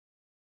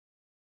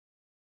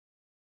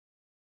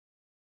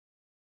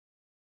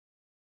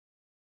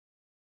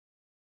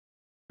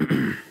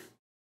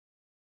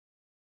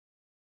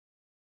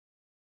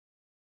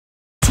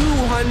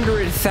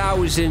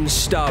$200,000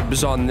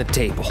 stubs on the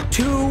table.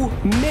 2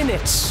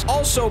 minutes.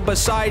 Also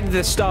beside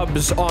the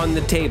stubs on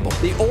the table.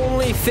 The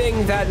only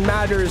thing that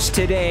matters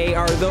today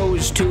are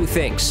those two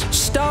things.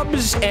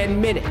 Stubs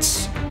and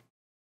minutes.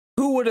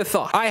 Who would have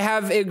thought? I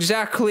have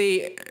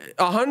exactly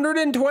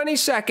 120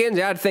 seconds.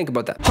 Yeah, I'd think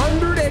about that.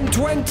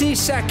 120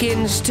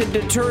 seconds to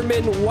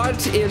determine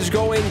what is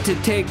going to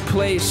take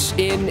place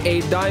in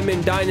a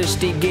Diamond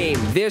Dynasty game.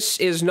 This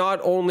is not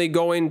only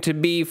going to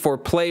be for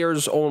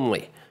players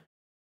only.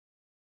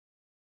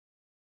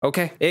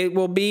 Okay? It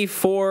will be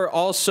for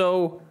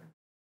also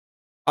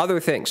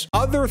other things.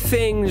 Other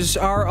things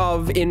are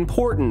of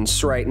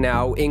importance right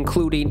now,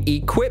 including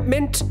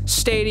equipment,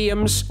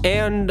 stadiums,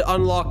 and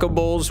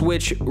unlockables,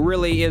 which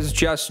really is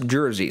just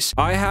jerseys.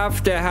 I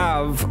have to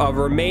have a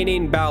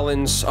remaining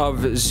balance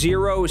of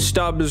 0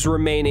 stubs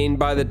remaining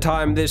by the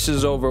time this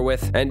is over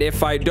with. And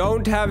if I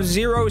don't have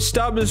 0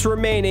 stubs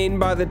remaining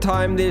by the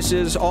time this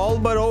is all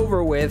but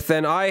over with,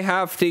 then I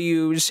have to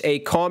use a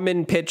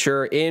common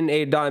pitcher in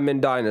a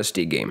Diamond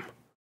Dynasty game.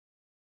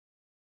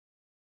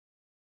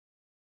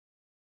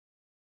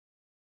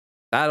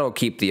 That'll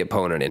keep the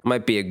opponent in.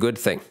 Might be a good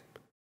thing.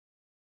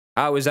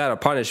 How is that a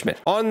punishment?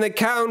 On the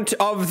count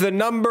of the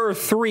number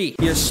 3,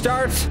 you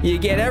start, you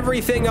get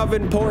everything of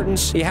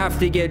importance. You have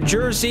to get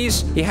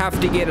jerseys, you have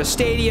to get a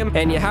stadium,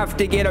 and you have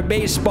to get a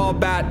baseball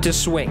bat to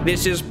swing.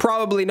 This is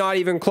probably not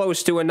even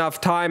close to enough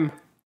time.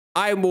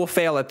 I will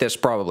fail at this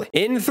probably.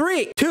 In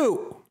 3,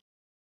 2,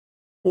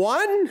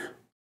 1...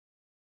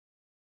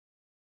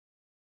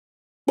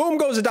 Boom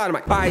goes the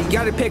dynamite. All right, you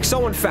got to pick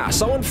someone fast.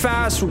 Someone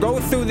fast. We'll go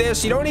through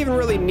this. You don't even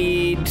really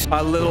need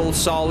a little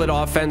solid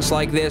offense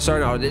like this. Or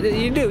no,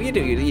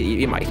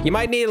 you might. You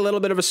might need a little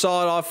bit of a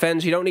solid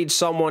offense. You don't need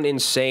someone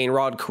insane.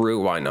 Rod Carew,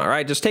 why not? All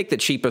right, just take the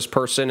cheapest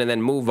person and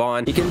then move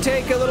on. You can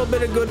take a little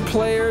bit of good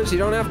players. You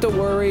don't have to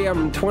worry.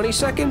 I'm 20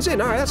 seconds in.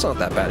 All right, that's not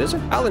that bad, is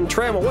it? Alan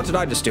Trammell, what did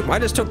I just do? I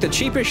just took the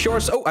cheapest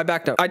shortstop. Oh, I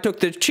backed up. I took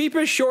the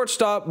cheapest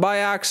shortstop by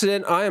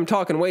accident. I am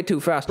talking way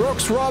too fast.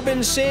 Brooks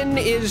Robinson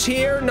is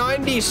here.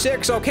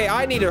 96. Okay,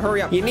 I need to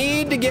hurry up. You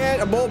need to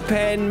get a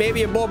bullpen.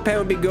 Maybe a bullpen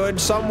would be good.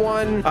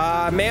 Someone,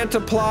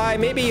 Mantiply,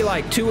 maybe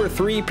like 2 or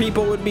 3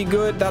 people would be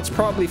good. That's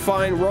probably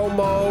fine.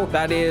 Romo,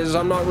 that is,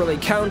 I'm not really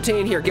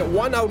counting. Here, get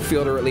 1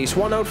 outfielder at least.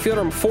 1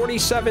 outfielder. I'm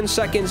 47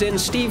 seconds in.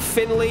 Steve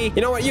Finley.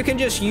 You know what? You can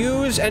just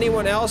use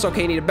anyone else.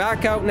 Okay, you need to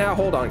back out now.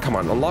 Hold on. Come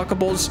on.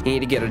 Unlockables. You need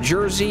to get a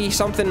jersey.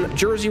 Something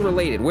jersey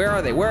related. Where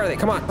are they? Where are they?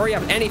 Come on. Hurry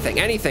up. Anything.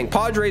 Anything.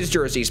 Padres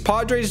jerseys.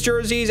 Padres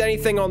jerseys.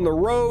 Anything on the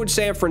road.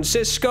 San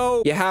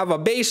Francisco. You have a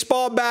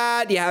baseball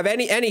bat, you have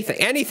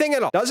anything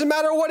at all. Doesn't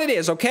matter what it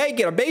is, okay?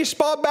 Get a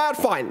baseball bat,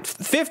 fine.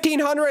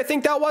 1,500, I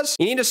think that was.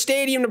 You need a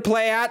stadium to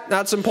play at.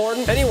 That's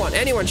important.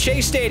 Anyone.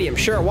 Shea Stadium,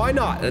 sure, why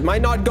not? It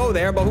might not go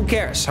there, but who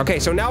cares? Okay,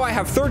 so now I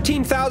have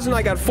 13,000.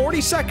 I got 40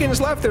 seconds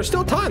left. There's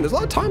still time. There's a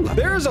lot of time left.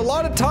 There's a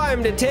lot of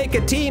time to take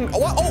a team.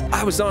 Oh,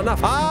 I was not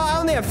enough. I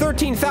only have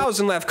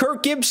 13,000 left.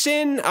 Kirk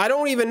Gibson, I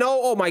don't even know.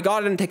 Oh my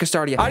God, I didn't take a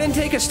starter yet. I didn't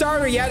take a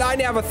starter yet. I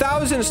have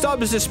 1,000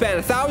 stubs to spend.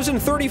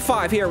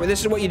 1,035. Here, this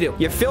is what you do.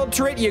 You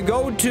filter it, you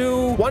go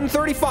to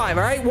 135,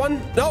 all right?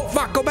 No,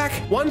 fuck, go back.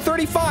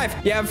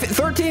 135. You have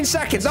 13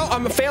 seconds. Oh,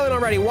 I'm failing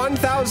already.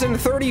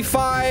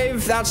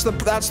 1,035. That's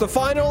the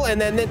final,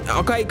 and then,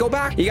 okay, go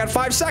back. You got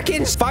 5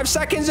 seconds. 5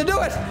 seconds to do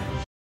it.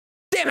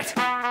 Damn it.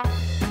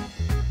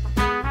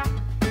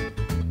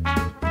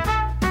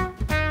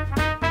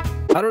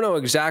 I don't know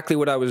exactly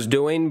what I was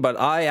doing, but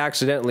I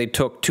accidentally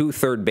took 2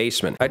 third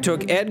basemen. I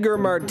took Edgar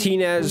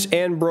Martinez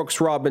and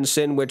Brooks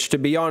Robinson, which, to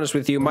be honest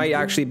with you, might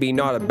actually be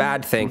not a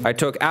bad thing. I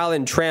took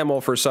Alan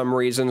Trammell for some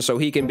reason, so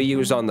he can be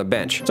used on the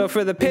bench. So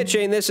for the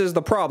pitching, this is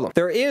the problem.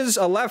 There is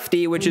a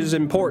lefty, which is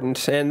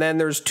important, and then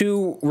there's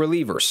 2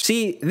 relievers.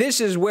 See, this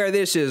is where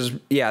this is,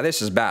 yeah,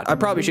 this is bad. I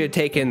probably should have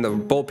taken the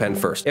bullpen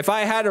first. If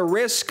I had a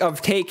risk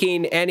of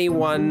taking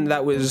anyone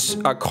that was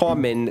a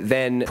common,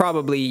 then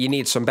probably you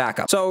need some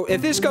backup. So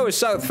if this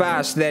goes south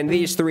fast, then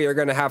these 3 are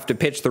going to have to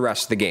pitch the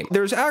rest of the game.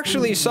 There's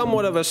actually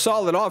somewhat of a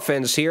solid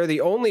offense here.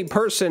 The only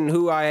person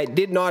who I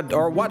did not,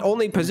 or what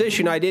only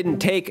position I didn't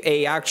take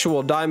a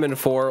actual diamond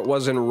for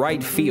was in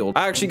right field.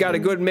 I actually got a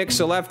good mix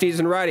of lefties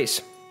and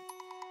righties.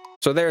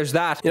 So there's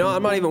that. You know,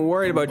 I'm not even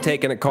worried about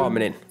taking a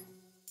common in.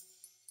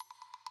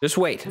 Just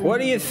wait. What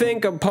do you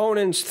think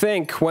opponents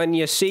think when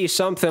you see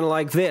something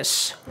like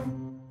this?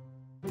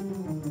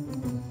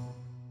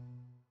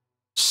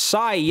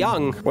 Cy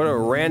Young. What a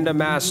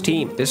random-ass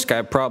team. This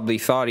guy probably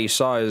thought he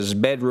saw his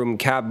bedroom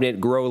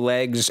cabinet grow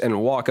legs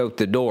and walk out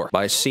the door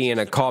by seeing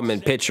a common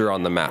pitcher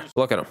on the map.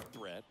 Look at him.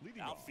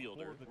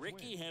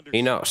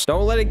 He knows.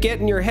 Don't let it get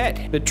in your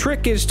head. The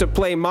trick is to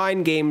play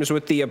mind games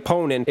with the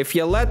opponent. If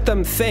you let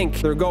them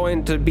think they're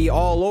going to be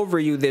all over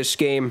you this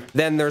game,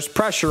 then there's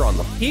pressure on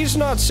them. He's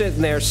not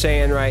sitting there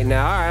saying right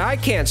now, all right, I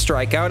can't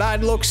strike out.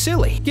 I'd look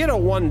silly. Get a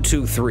 1,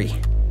 2, 3.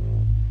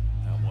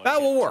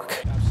 That will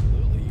work.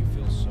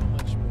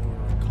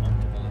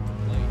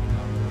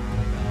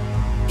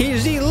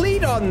 He's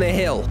elite on the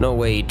hill. No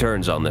way he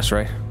turns on this,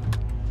 right?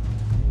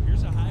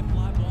 Here's a high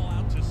fly ball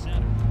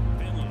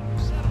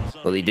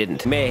Well, he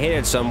didn't. May have hit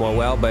it somewhat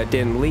well, but it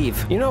didn't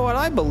leave. You know what?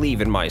 I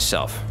believe in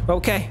myself.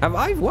 Okay. Have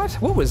I... What?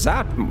 What was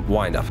that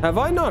wind-up? Have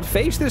I not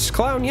faced this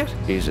clown yet?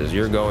 Jesus,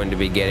 you're going to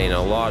be getting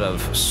a lot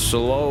of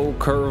slow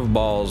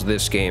curveballs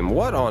this game.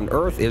 What on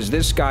earth is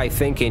this guy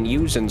thinking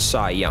using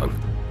Cy Young?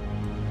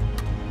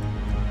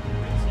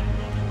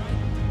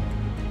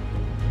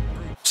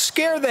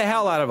 Scare the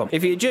hell out of him.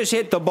 If you just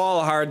hit the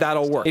ball hard,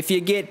 that'll work. If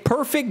you get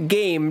perfect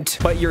gamed,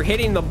 but you're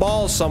hitting the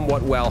ball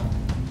somewhat well,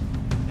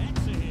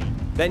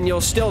 then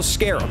you'll still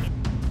scare him.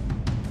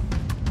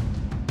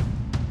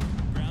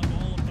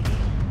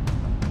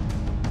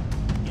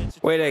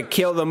 Way to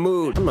kill the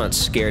mood. I'm not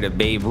scared of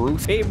Babe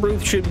Ruth. Babe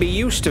Ruth should be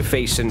used to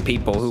facing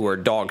people who are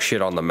dog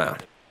shit on the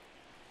mound.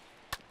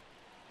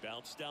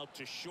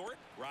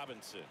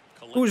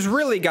 Who's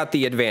really got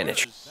the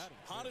advantage?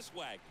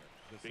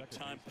 Big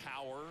time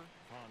power.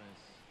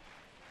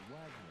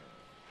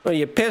 Are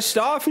you pissed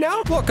off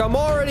now? Look, I'm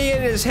already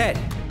in his head.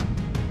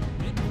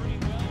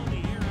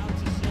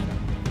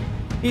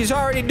 He's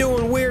already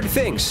doing weird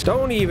things.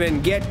 Don't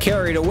even get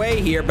carried away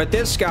here, but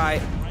this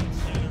guy...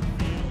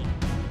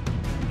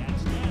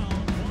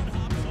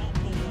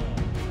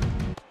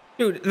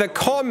 Dude, the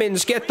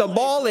Commons get the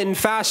ball in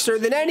faster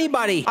than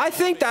anybody. I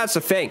think that's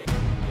a thing.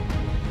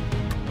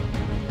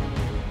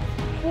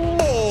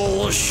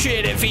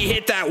 Bullshit if he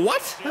hit that.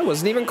 What? That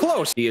wasn't even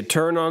close. Do you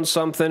turn on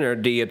something or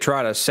do you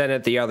try to send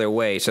it the other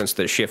way since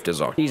the shift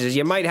is on? Jesus,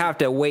 you might have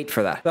to wait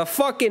for that. The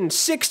fucking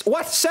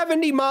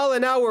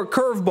 70-mile-an-hour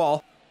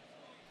curveball.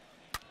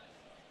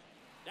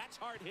 That's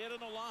hard hit on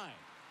the line.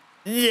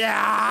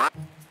 Yeah.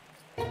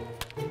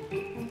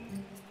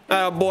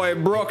 Oh boy,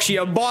 Brooks,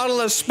 you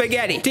bottle of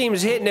spaghetti.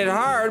 Team's hitting it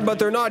hard, but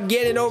they're not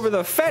getting over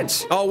the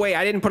fence. Oh wait,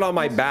 I didn't put on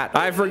my bat.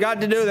 I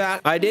forgot to do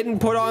that. I didn't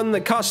put on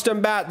the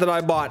custom bat that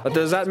I bought. But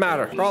does that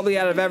matter? Probably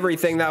out of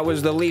everything, that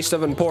was the least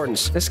of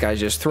importance. This guy's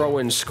just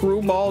throwing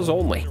screwballs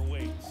only.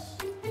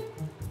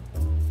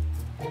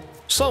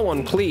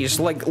 Someone please,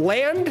 like,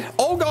 land?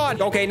 Oh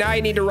God. Okay, now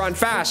you need to run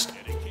fast.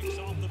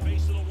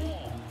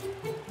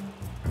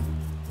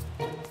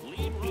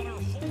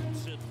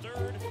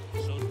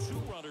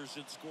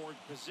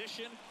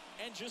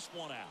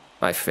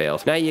 I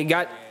failed. Now you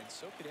got...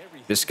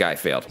 This guy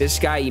failed. This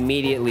guy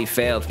immediately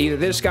failed. Either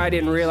this guy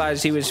didn't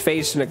realize he was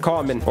facing a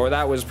common, or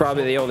that was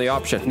probably the only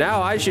option.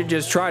 Now I should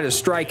just try to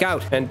strike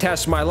out and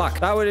test my luck.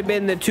 That would have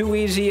been the two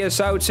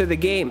easiest outs of the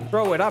game.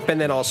 Throw it up and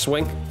then I'll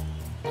swing.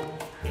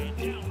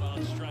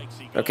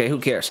 Okay, who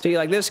cares? See,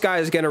 like, this guy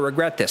is going to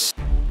regret this.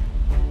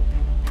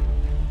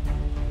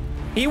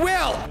 He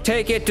will!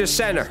 Take it to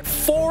center.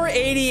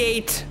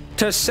 488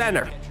 to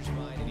center.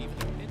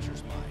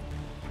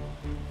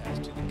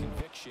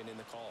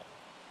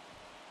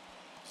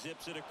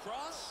 Zips it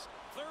across,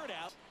 third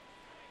out.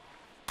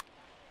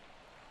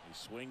 He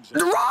swings it.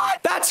 Run!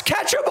 That's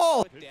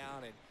catchable!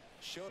 Down and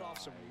showed off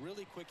some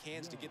really quick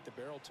hands to get the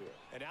barrel to it.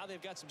 And now they've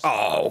got some...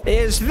 Oh,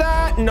 is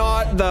that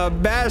not the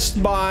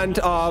best bunt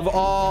of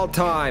all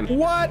time?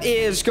 What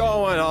is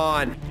going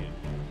on?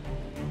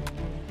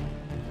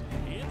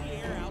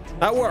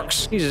 That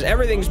works. Jesus,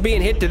 everything's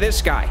being hit to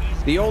this guy.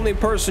 The only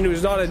person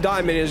who's not a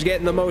diamond is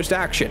getting the most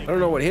action. I don't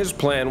know what his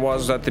plan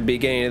was at the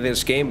beginning of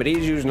this game, but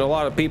he's using a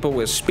lot of people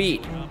with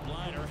speed.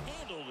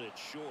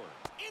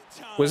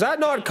 Was that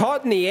not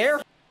caught in the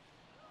air?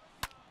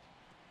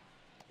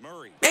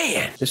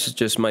 Man, this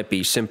just might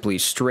be simply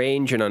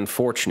strange and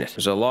unfortunate.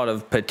 There's a lot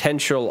of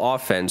potential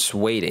offense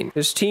waiting.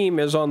 This team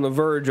is on the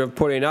verge of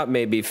putting up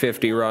maybe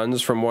 50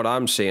 runs from what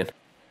I'm seeing.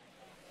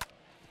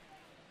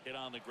 Hit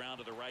on the ground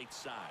to the right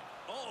side.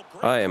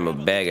 I am a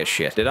bag of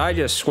shit. Did I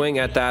just swing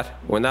at that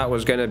when that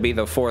was going to be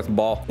the fourth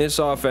ball? This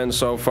offense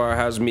so far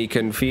has me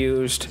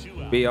confused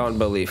beyond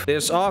belief.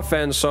 This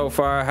offense so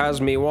far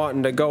has me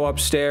wanting to go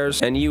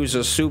upstairs and use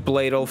a soup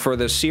ladle for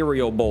the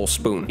cereal bowl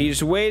spoon.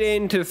 He's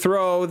waiting to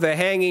throw the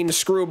hanging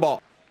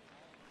screwball.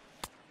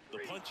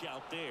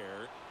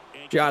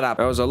 Shut up.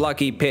 That was a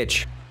lucky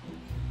pitch.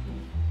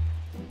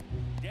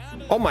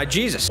 Oh my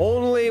Jesus.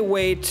 Only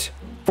wait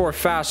for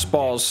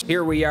fastballs.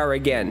 Here we are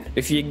again.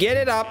 If you get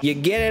it up, you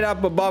get it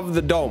up above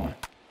the dome.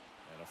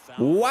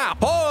 Wow.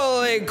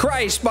 Holy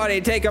Christ,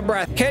 buddy. Take a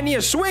breath. Can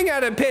you swing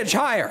at a pitch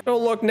higher?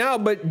 Don't look now,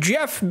 but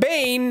Jeff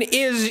Bain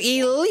is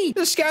elite.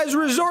 This guy's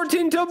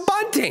resorting to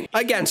bunting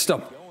against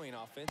him.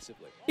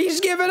 He's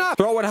given up.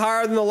 Throw it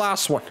higher than the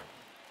last one.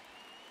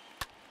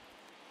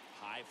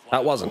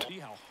 That wasn't.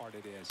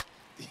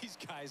 These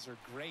guys are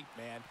great,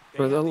 man.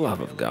 For the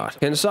love of God.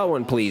 Can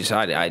someone please,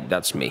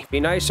 that's me. Be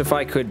nice if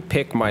I could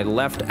pick my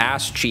left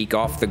ass cheek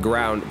off the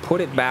ground,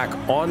 put it back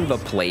on the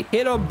plate,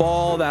 hit a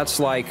ball that's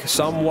like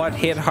somewhat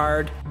hit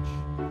hard.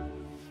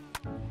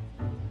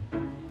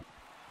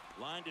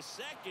 Line to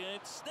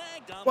second,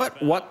 snagged on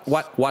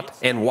what,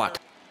 and what?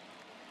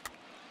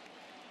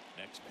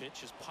 Next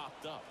pitch is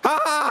popped up.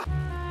 Ah!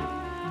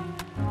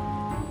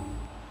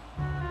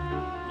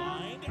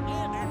 Line,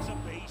 and that's a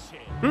base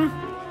hit.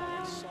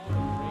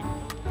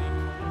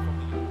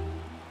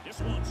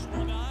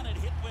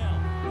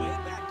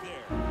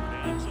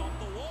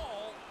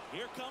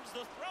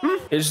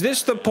 Is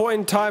this the point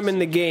in time in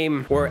the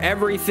game where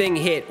everything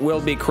hit will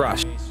be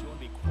crushed?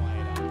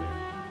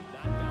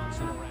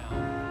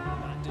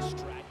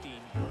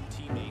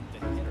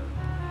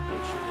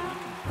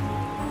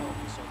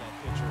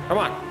 Come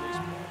on.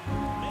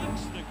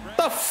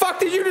 The fuck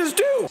did you just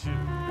do?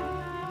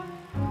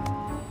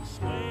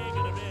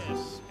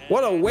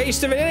 What a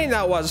waste of an inning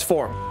that was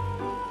for him.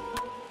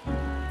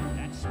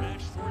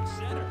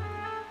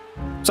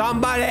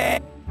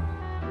 Somebody!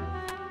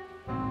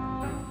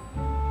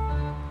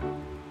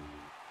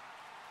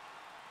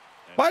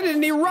 Why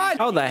didn't he run?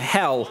 How the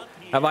hell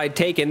have I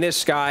taken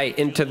this guy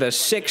into the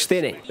 6th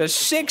inning? The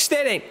 6th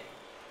inning!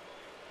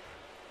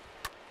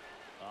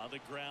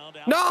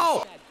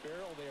 No!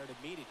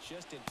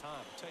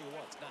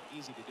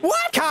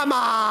 What? Come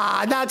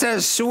on! That's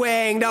a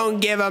swing. Don't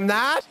give him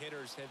that.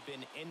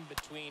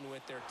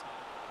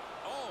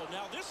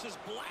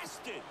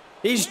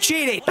 He's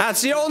cheating.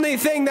 That's the only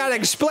thing that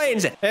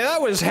explains it. Hey,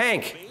 that was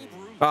Hank.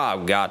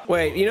 Oh, God.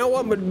 Wait, you know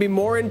what would be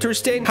more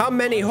interesting? How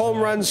many home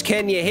runs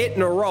can you hit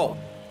in a row?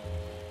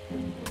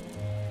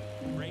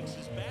 Breaks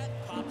his bat,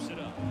 pops it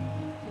up.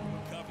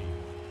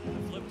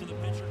 Flip to the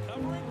pitcher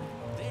covering.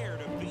 There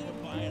to beat him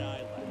by an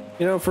eyelash.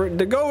 You know,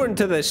 to go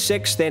into the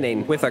 6th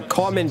inning with a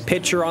common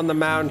pitcher on the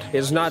mound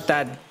is not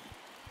that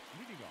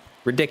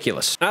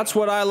ridiculous. That's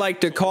what I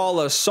like to call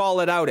a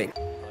solid outing.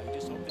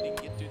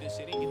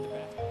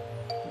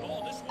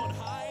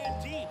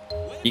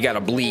 You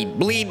gotta bleed,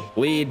 bleed,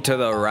 bleed to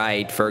the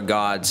right, for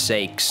God's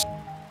sakes.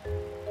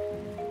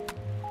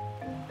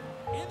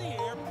 In the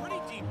air, pretty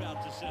deep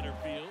out to center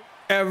field.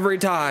 Every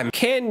time.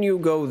 Can you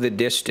go the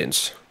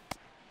distance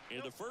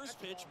the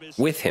first pitch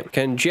with him?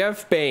 Can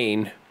Jeff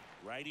Bain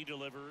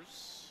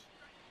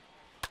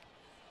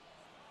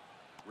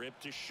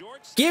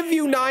give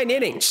you 9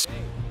 innings?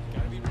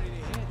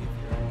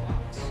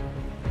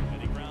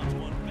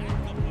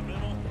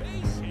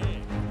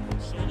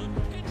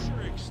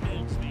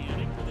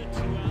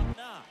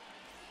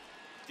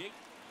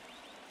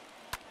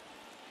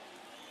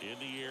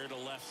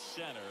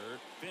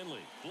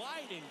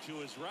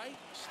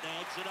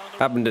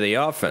 Happened to the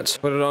offense.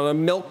 Put it on a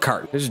milk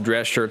cart. This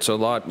dress shirt's a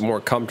lot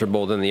more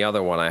comfortable than the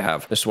other one I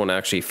have. This one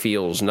actually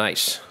feels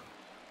nice.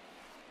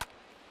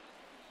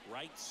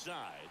 Right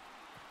side.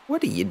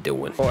 What are you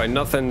doing? Boy,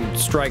 nothing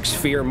strikes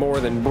fear more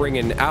than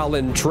bringing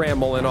Alan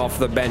Trammell in off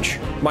the bench.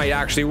 Might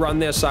actually run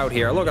this out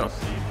here. Look at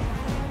him.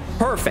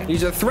 Perfect.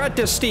 He's a threat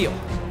to steal.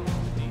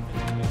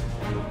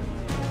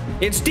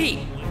 It's deep.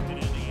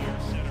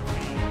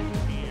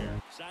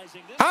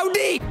 How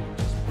deep?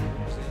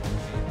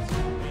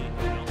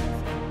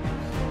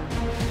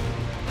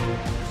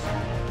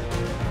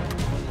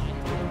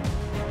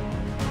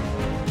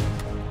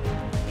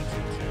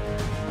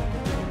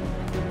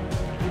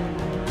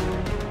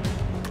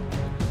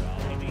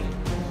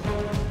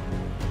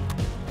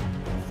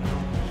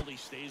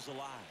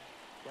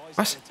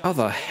 What? How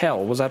the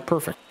hell was that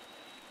perfect?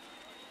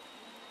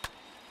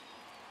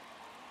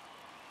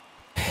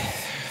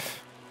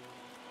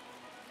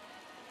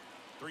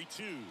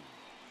 3-2.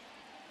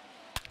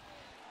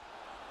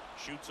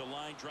 Shoots a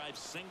line drive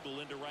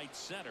single into right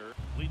center.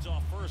 Leads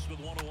off first with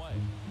 1 away.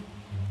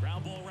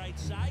 Ground ball right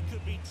side,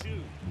 could be 2.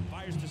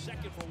 Fires to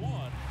second for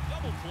 1.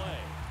 Double play.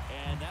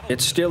 And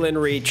it's still in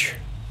reach,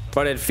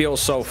 but it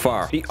feels so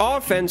far. The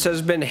offense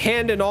has been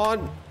handing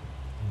on.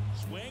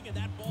 Swing and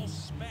that ball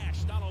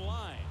smashed on a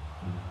line.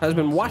 Has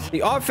been what?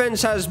 The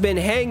offense has been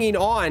hanging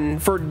on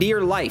for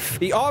dear life.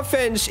 The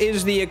offense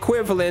is the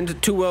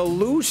equivalent to a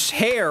loose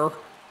hair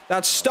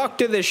that's stuck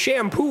to the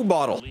shampoo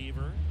bottle.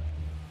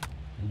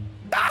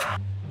 Ah!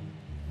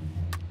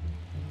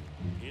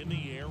 In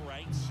the air,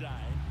 right side.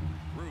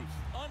 Ruth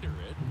under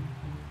it.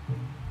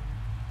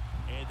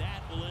 And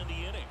that will end the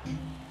inning.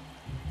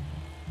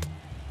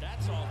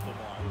 That's off the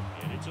mark.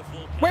 And it's a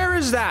full count. Where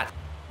is that?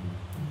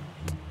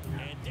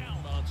 And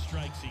down on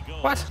strikes he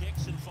goes. What?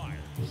 Kicks and fires.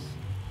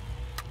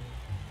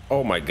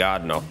 Oh my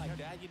God, no.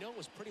 You know, it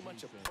was pretty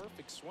much a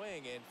perfect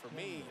swing, and for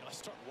me, I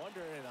start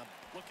wondering, and I'm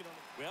looking on.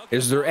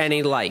 Is there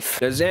any life?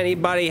 Does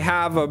anybody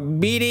have a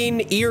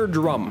beating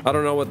eardrum? I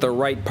don't know what the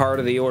right part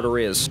of the order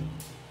is.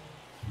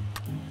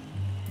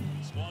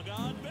 Swung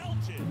on,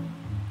 belted.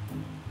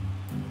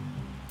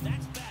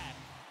 That's back.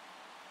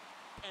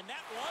 And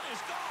that one is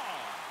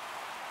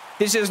gone.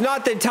 This is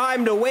not the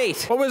time to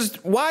wait.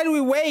 Why do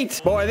we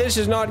wait? Boy, this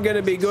is not going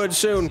to be good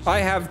soon. I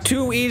have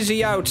 2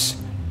 easy outs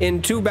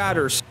in 2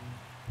 batters.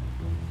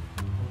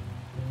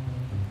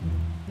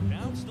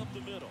 Bounced up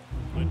the middle.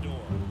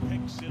 Lindor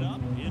picks it up.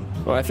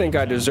 Well, I think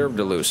I deserve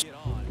to lose.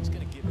 He's going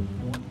to give him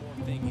one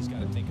more thing he's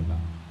got to think about.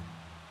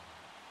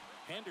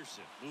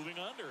 Henderson moving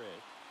under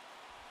it.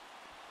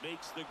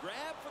 Makes the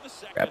grab for the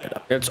second. Wrap it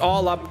up. It's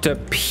all up to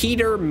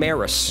Peter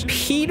Maris.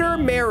 Peter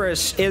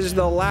Maris is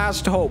the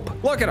last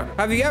hope. Look at him.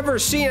 Have you ever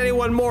seen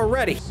anyone more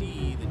ready?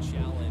 See the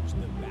challenge,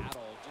 the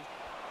battle.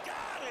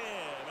 Got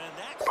him, and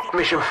that's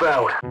Mission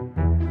failed.